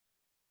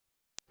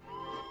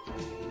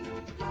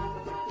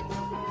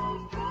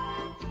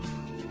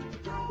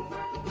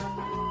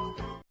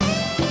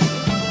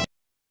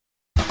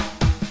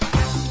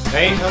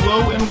Hey,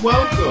 hello, and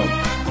welcome.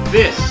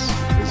 This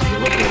is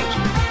Wheel of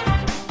Fortune.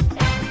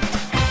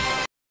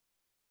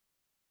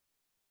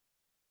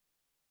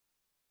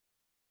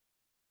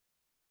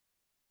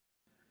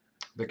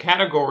 The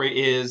category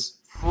is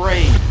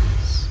phrase.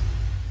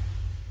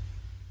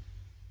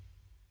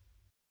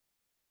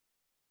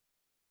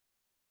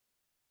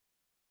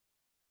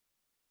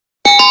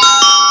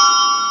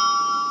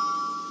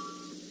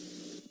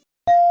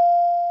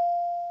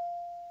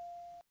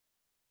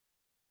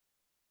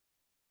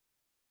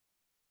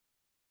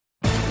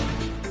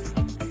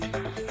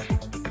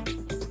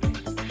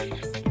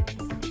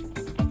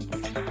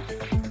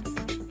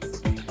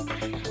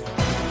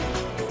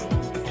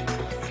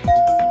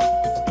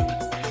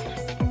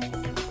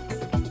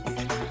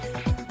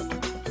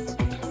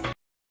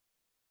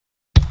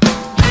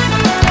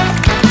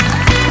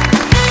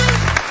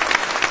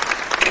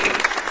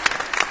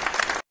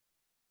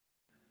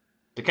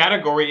 The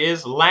category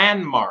is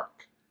landmark.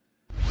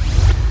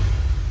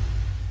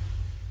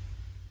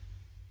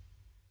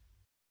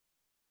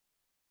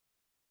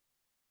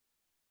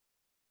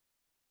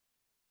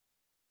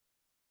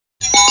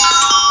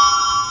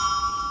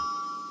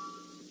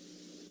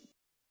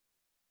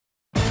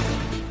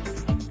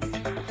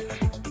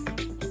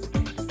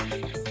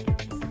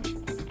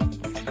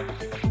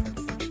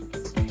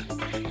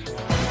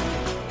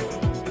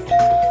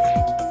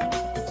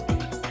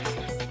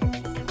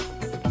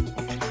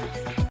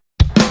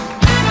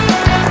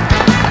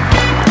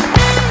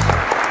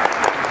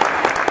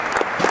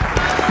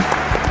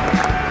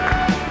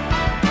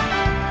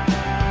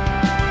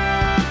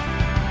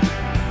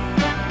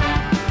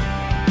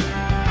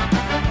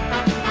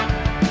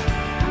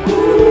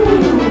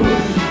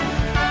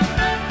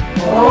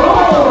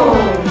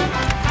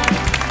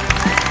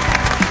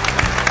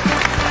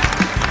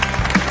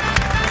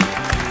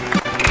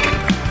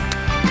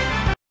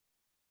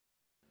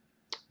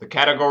 The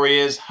category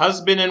is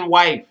husband and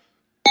wife.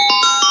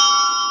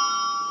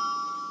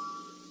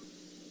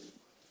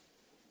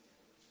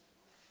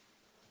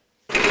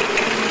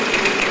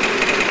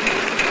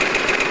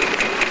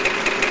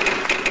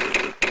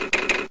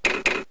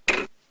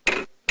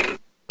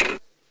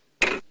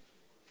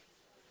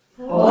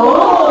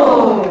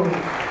 Oh!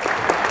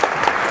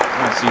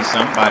 I see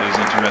somebody's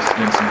interested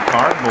in some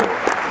cardboard.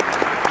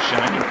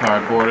 Shiny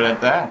cardboard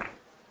at that.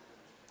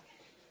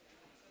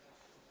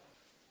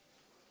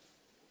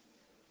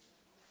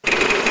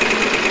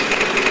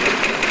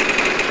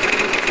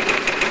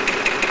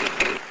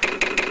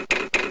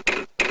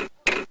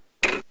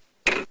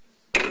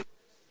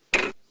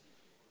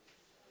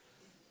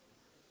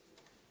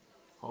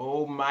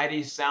 Oh,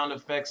 mighty sound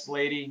effects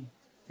lady.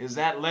 Is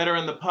that letter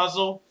in the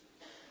puzzle?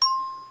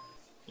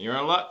 You're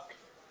in luck.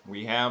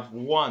 We have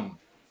one.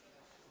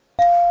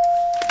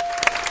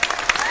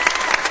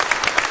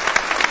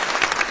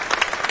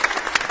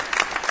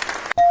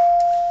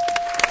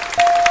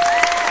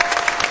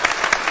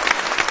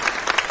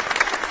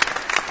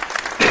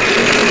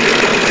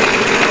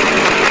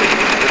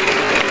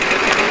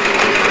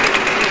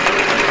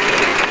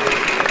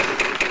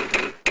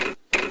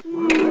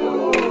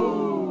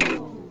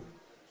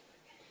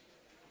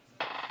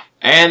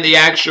 And the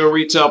actual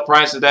retail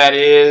price of that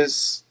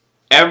is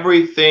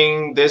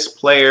everything this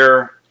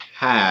player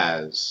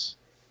has.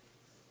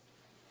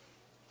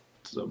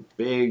 It's a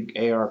big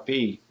ARP.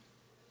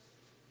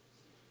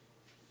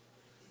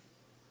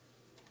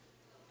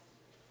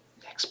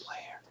 Next player.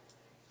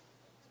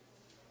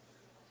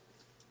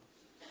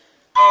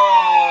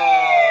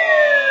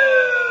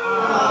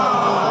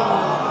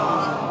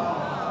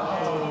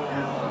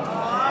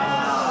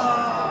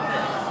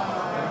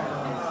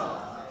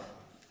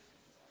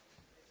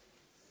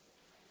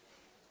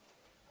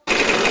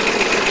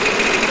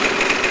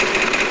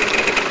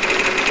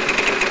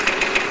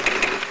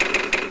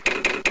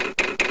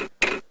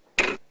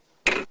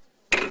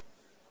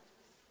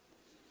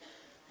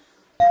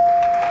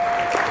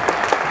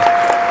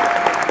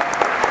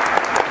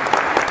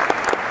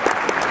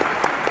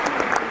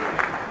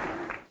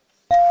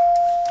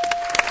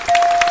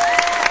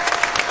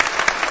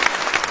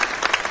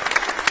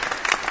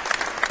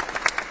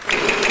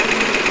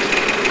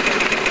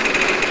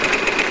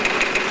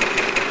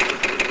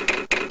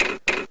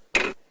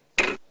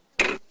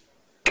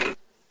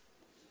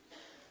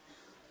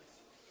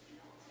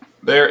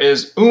 There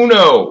is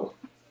uno.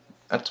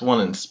 That's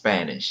one in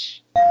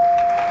Spanish.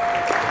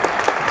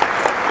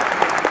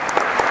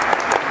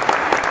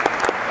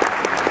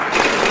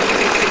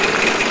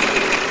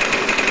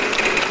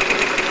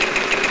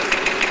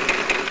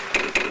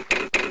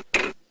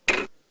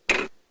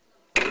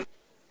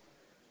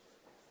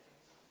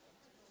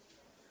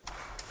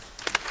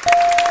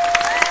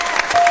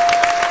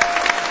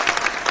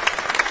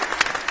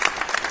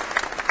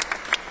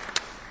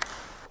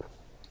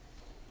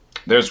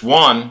 There's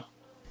one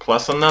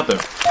plus another.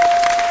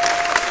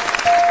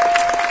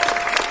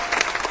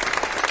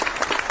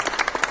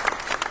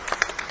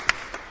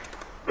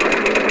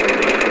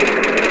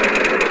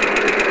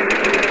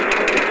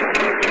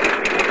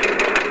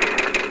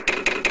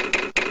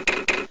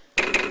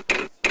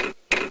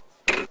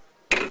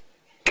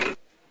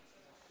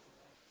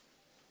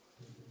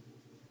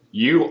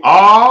 You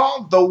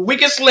are the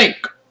weakest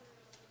link.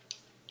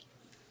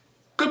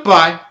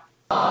 Goodbye.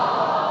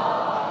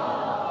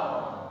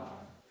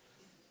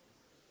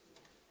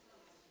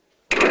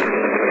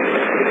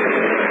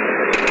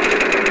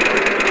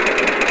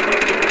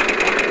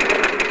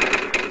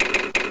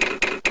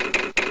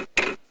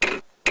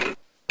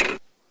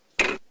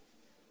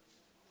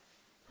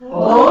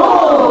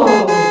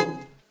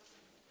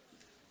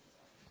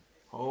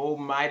 Oh,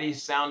 mighty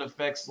sound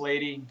effects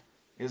lady.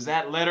 Is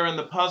that letter in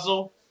the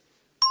puzzle?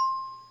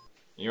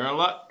 You're in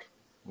luck.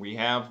 We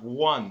have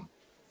one.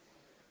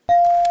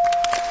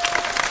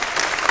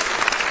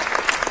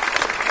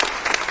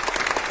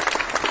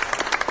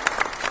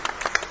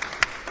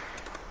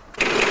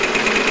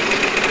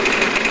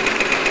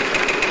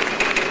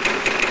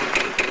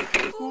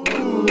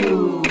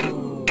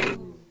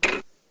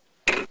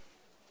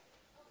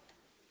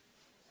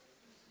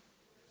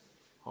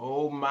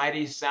 Oh,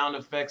 mighty sound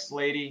effects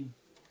lady.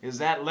 Is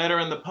that letter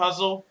in the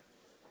puzzle?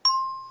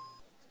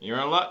 You're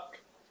in luck.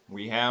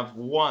 We have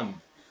one.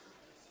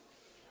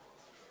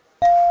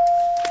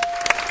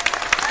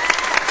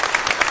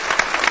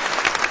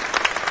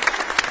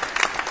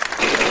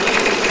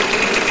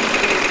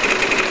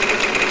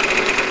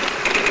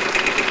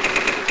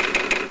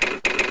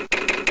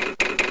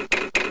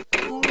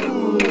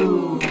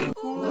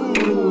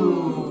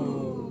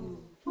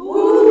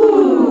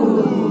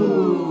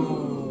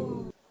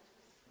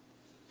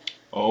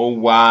 Oh,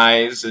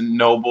 wise and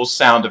noble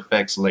sound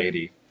effects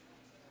lady.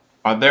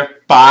 Are there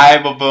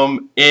 5 of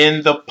them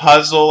in the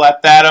puzzle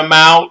at that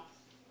amount?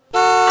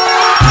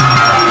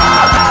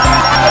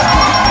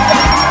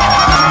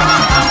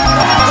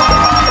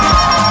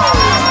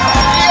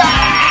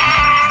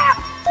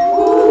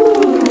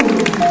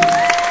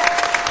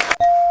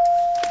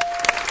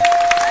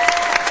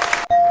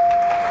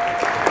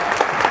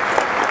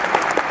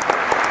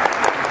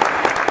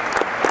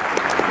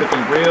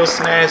 Looking real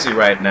snazzy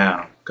right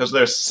now, because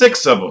there's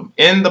 6 of them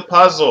in the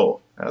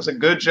puzzle. That's a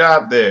good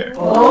job there. No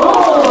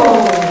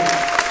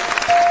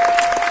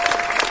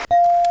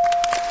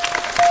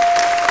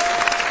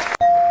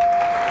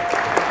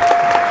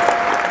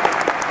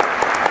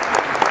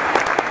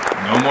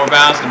more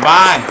bounds to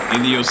buy.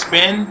 Either you'll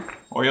spin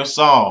or you'll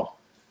solve.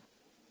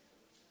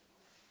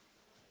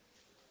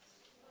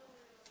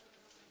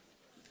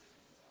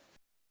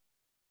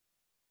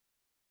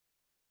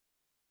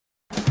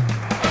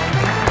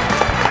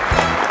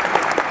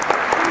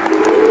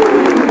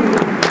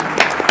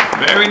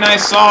 Very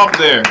nice solve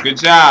there. Good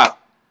job.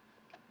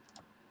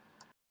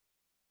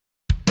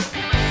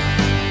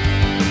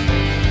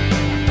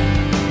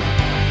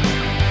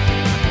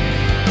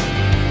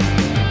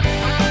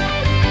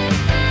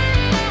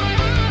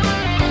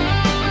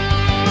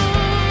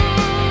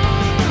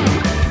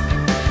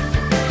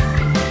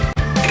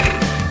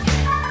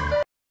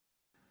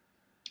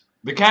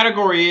 The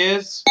category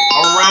is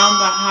around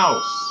the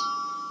house.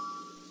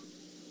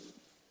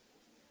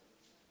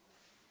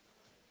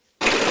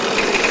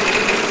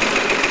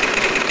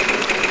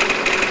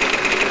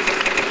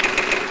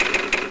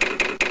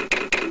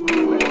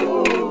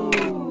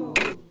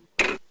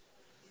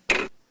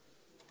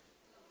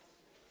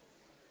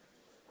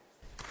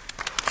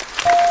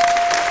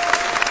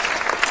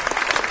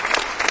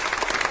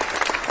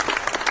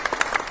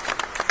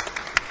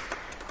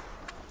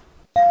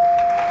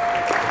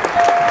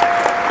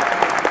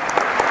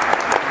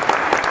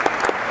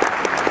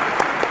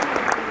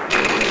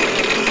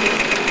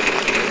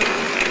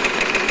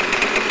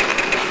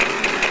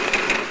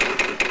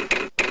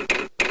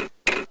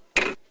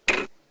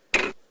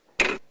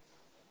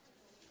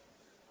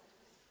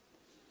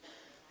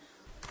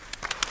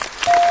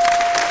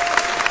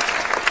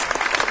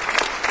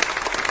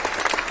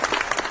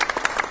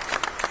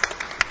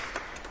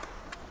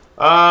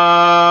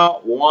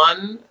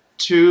 One,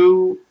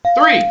 two,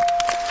 three.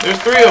 There's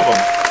 3 of them.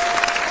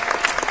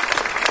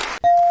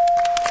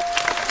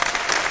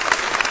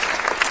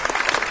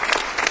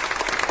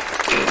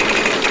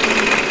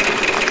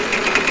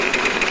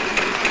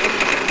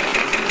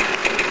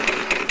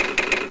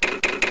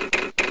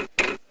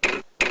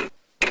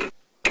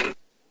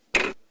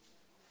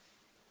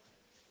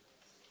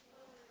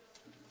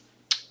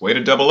 Way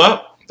to double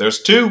up.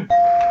 There's 2.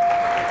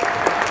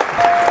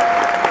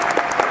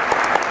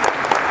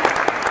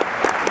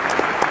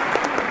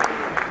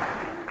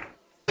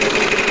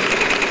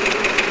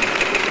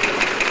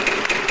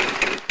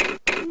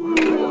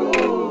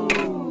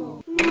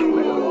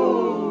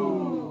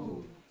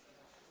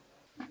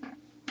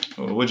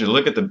 Would you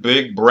look at the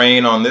big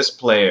brain on this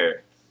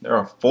player? There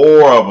are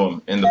 4 of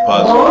them in the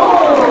puzzle.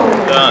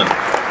 Done.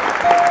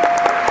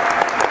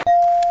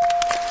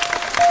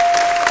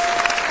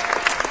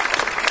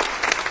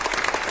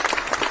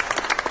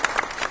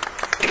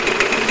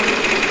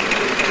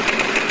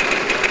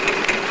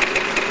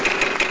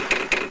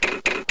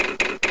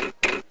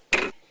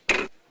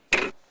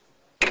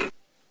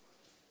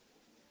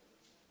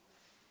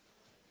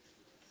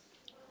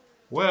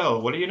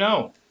 Well, what do you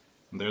know?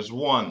 There's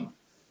 1.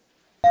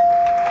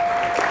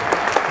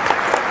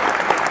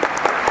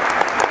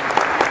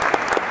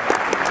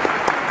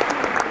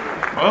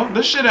 Well,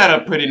 this should add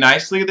up pretty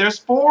nicely. There's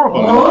 4 of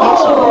them in the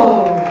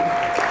puzzle.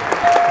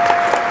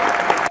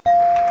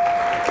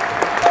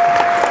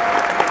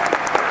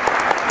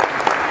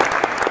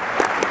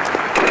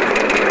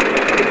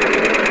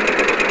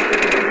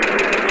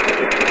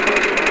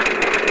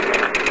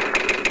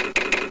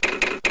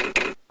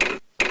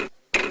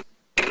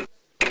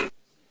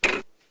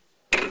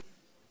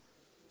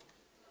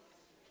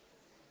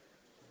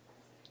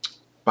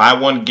 Buy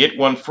one, get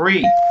one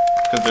free,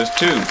 because there's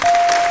 2,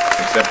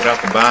 except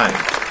without the buying.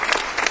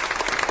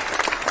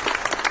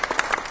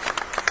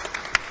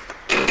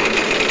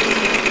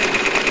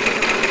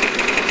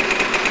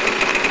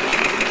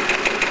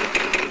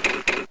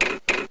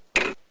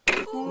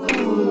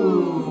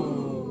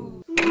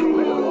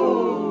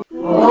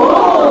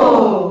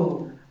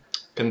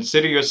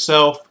 Consider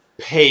yourself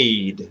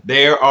paid.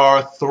 There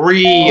are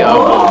 3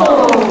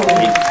 of them.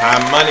 Big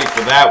time money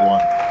for that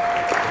one.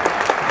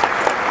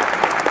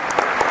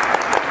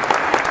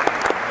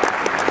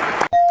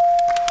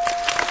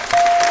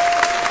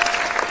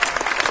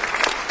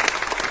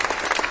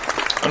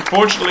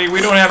 Unfortunately,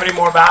 we don't have any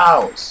more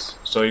vowels,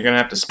 so you're gonna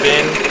have to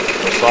spin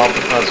or solve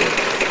the puzzle.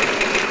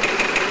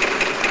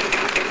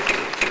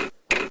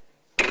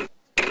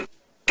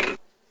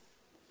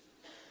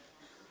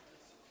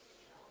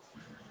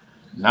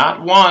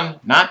 Not 1,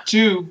 not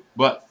 2,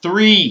 but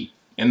 3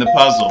 in the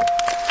puzzle.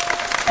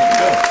 There we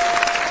go.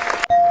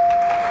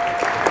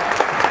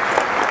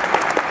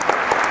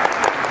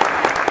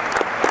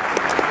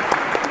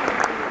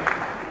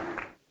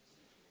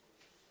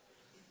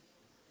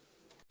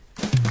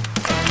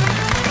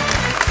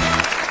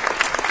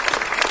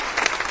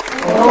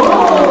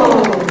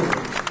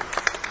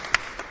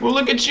 Well,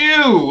 look at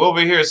you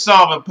over here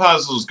solving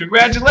puzzles.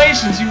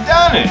 Congratulations, you've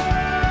done it.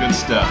 Good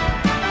stuff.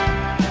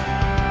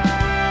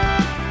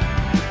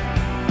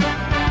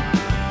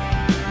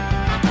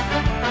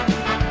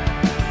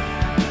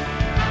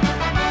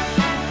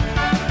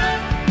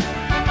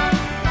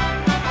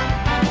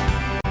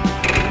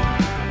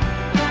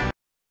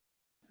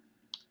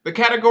 The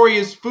category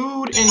is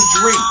food and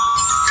drink.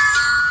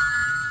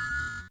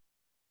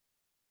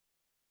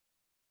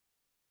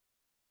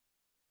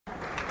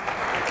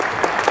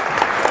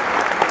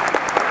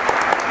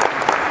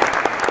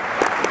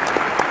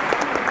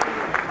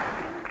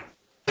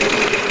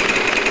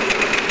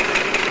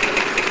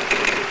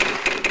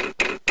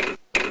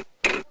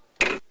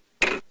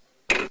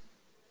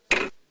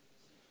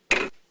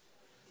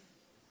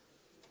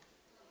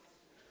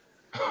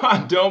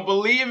 I don't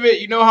believe it.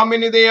 You know how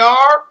many they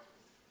are?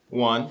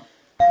 1.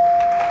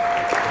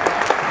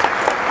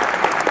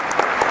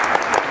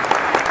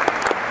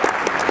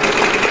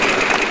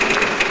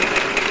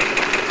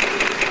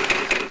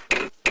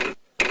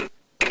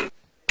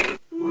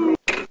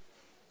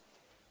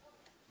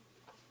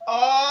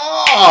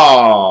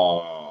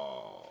 Oh.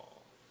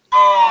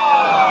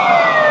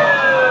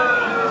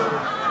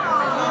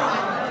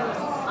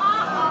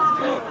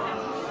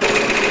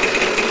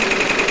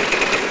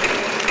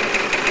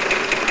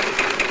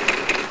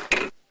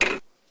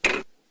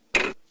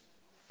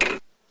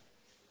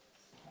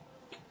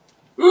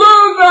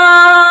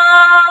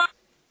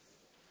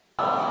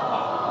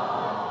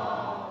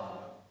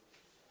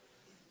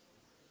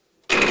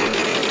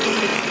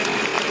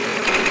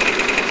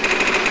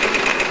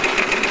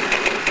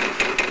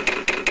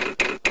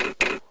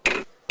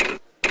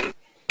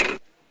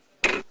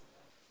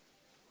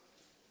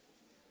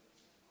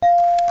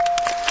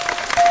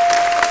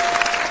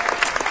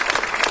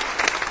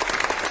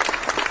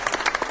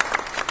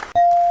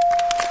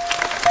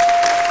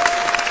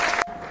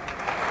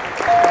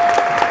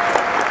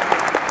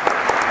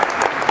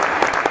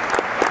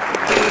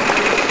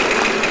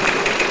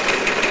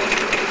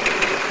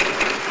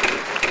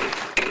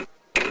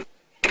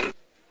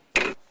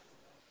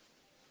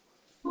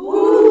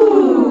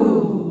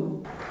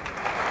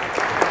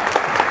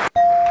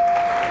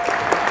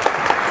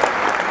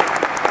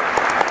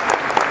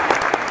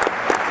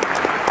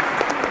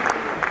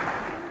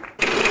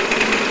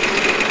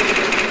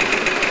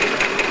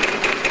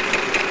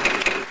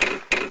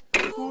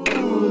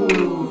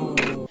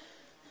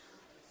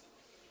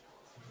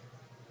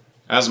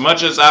 As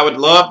much as I would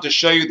love to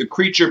show you the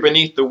creature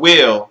beneath the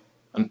wheel,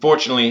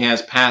 unfortunately he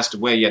has passed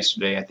away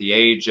yesterday at the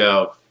age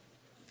of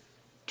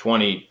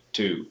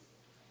 22.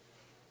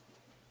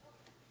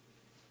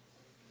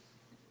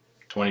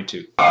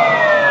 22.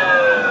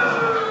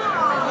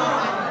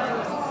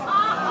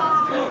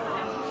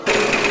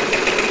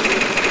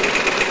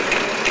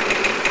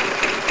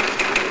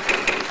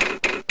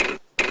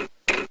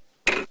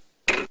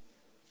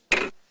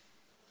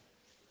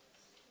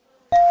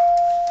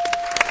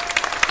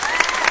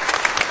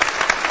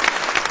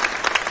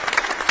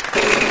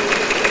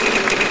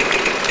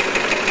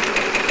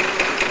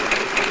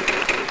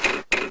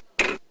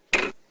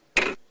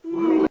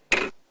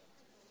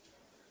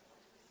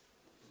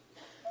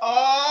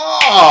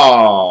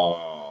 Oh!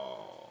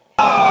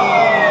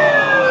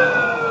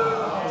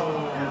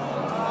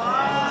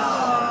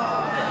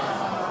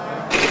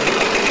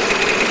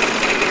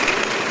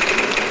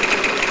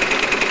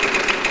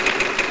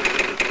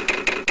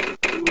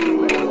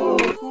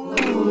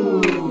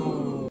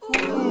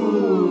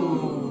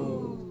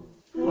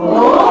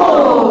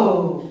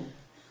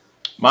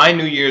 My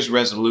New Year's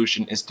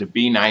resolution is to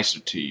be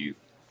nicer to you.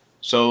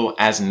 So,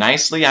 as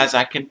nicely as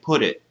I can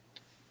put it,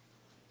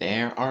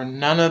 there are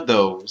none of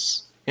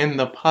those in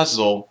the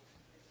puzzle.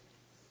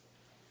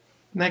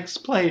 Next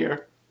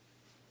player.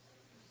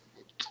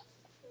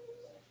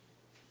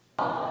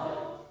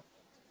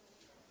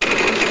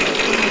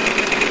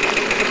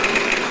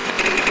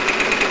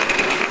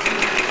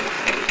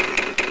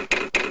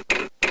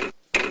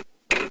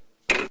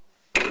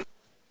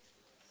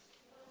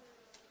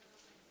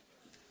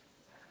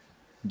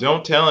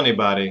 Don't tell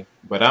anybody,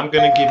 but I'm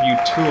gonna give you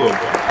 2 of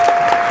them,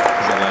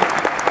 'cause I like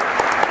you.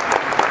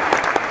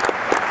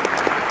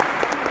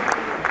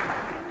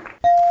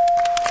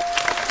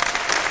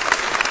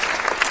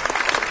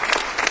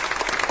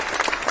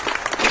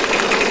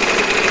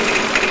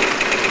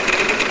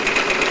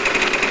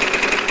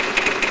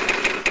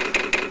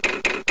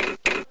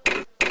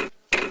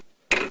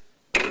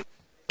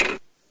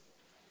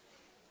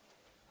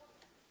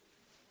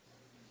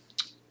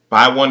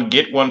 Buy one,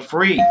 get one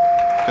free,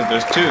 because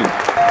there's 2,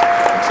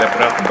 except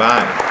without the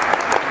buying.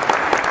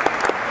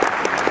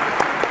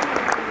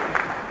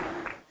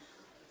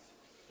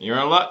 You're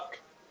in luck.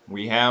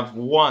 We have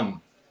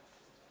 1.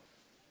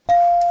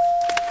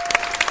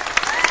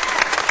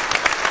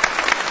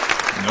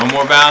 No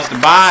more vows to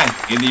buy.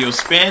 Either you'll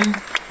spin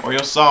or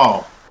you'll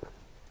solve.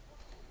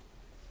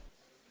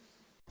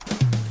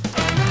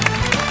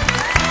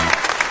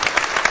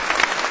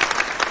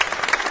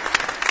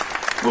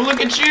 Well,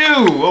 look at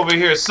you over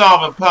here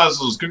solving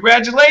puzzles.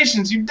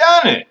 Congratulations, you've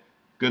done it.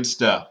 Good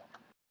stuff.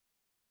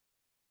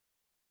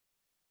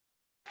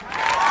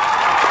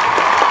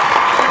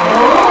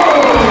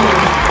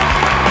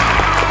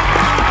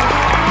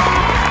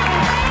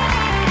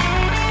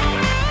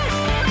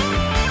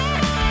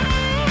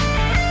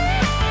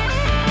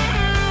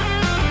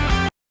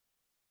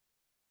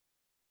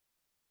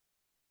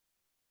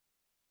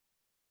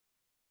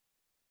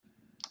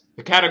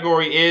 The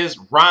category is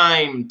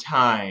rhyme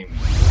time.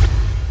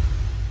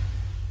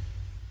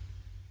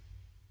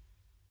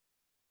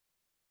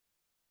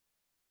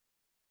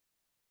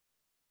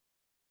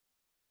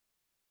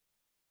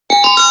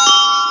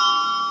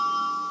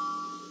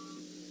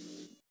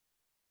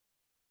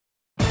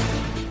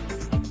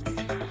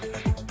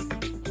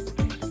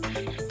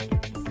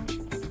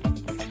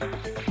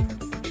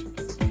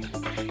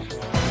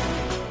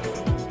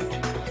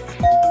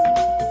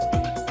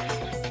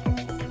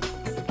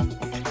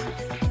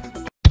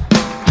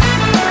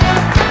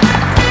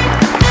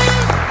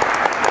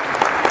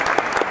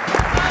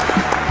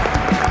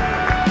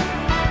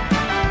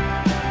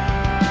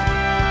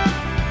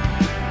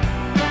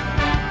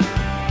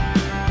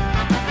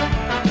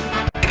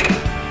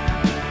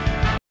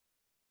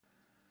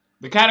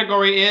 The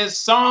category is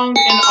Song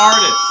and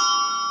Artist.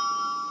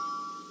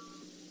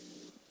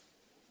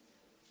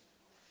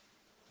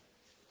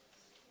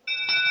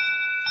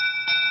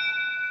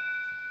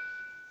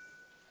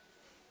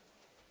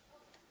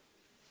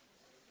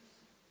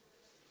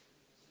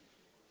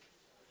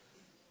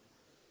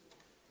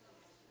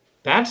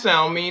 That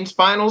sound means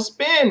final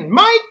spin.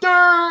 My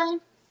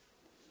turn!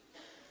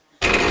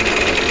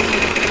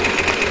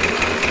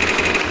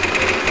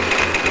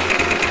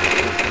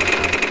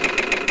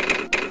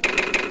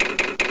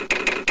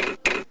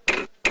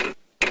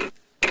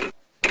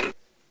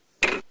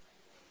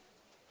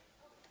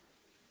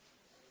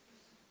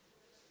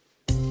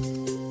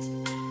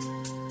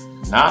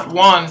 Not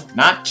 1,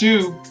 not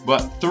 2,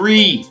 but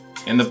 3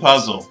 in the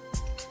puzzle.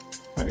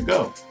 Way to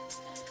go.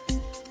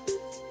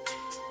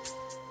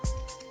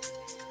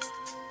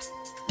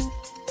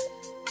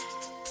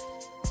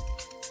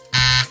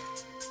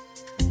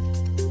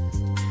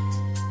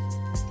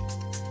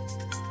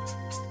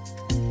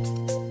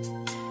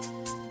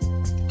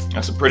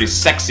 That's a pretty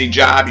sexy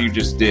job you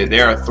just did.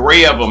 There are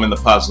 3 of them in the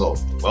puzzle.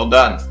 Well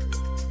done.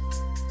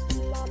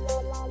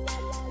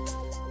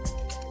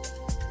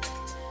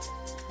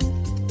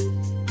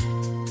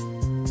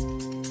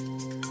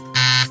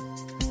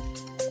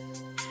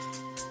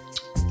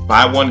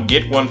 Buy one,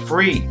 get one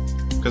free,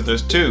 because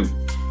there's 2,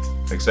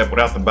 except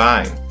without the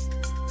buying.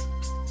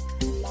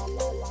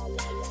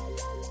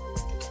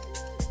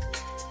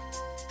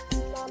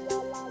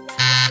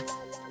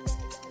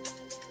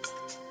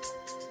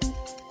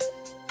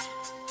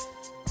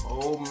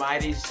 Oh,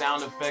 mighty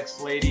sound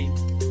effects lady,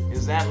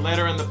 is that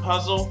letter in the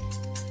puzzle?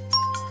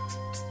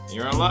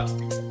 You're in luck.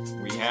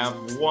 We have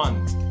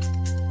 1.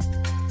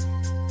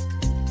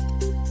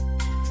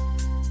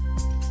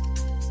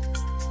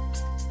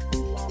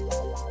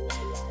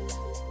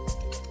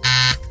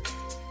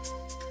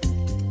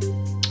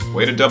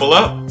 Way to double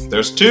up.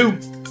 There's 2.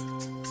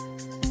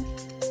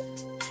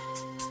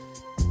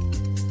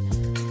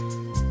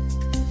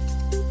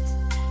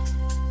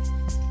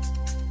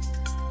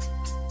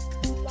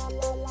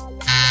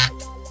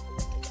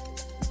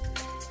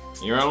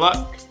 You're in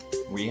luck.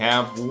 We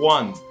have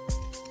 1.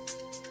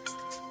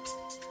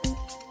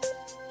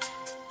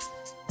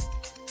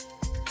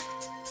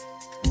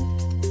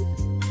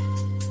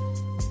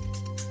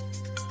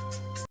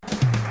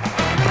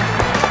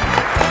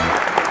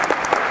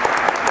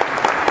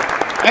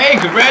 Hey,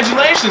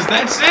 congratulations,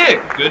 that's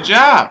it. Good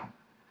job.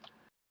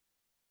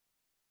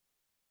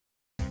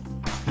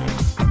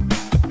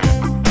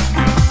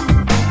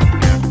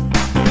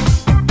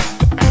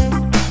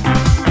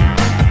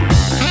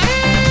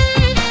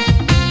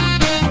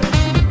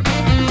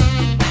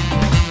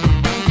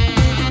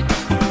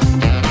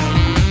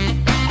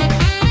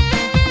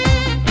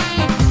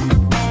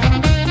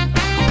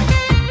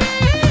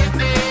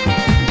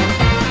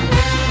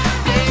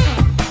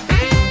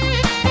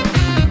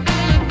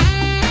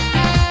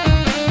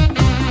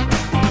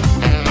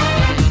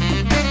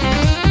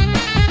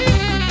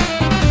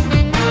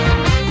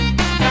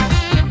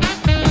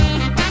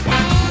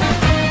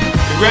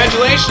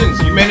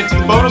 Congratulations, you made it to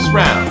the bonus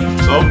round.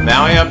 So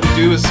now all you have to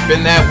do is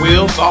spin that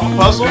wheel, solve a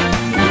puzzle,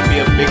 and you'll be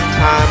a big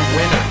time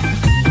winner.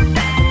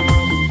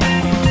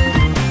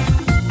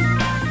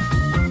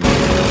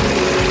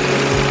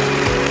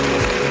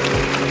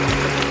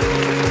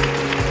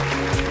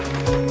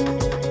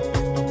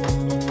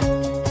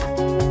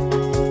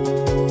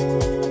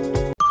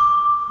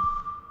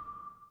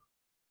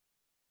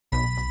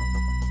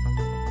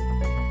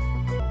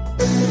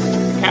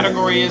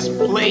 Category is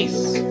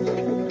place.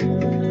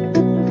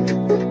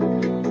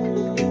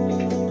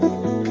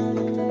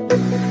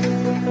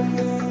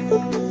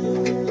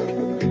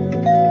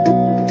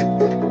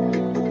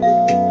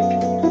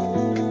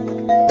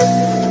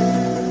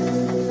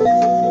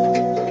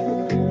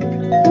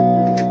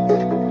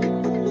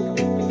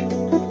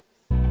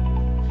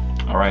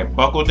 Alright,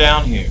 buckle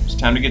down here. It's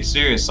time to get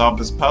serious. Solve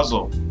this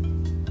puzzle.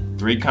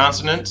 3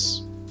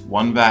 consonants,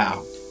 1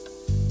 vowel.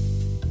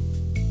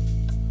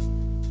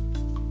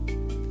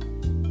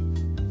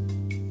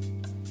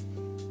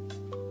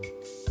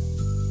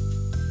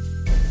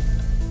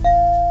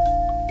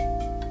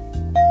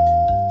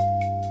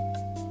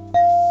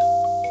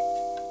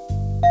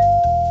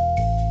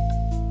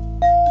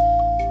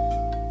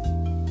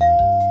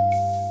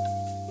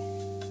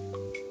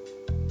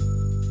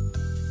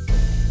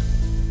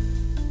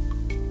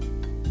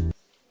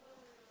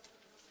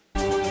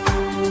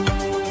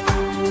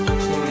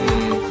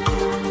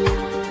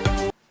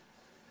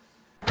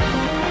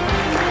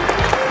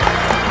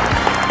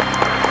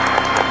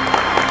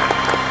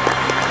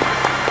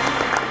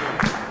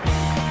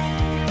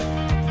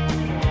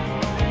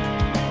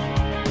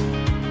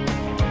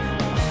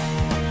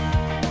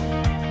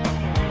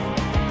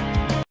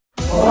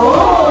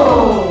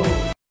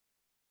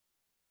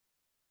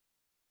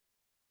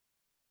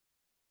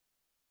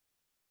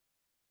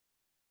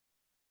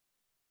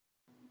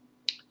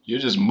 You're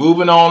just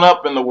moving on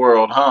up in the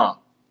world, huh?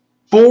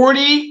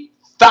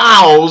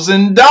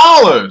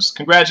 $40,000!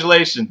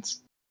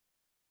 Congratulations.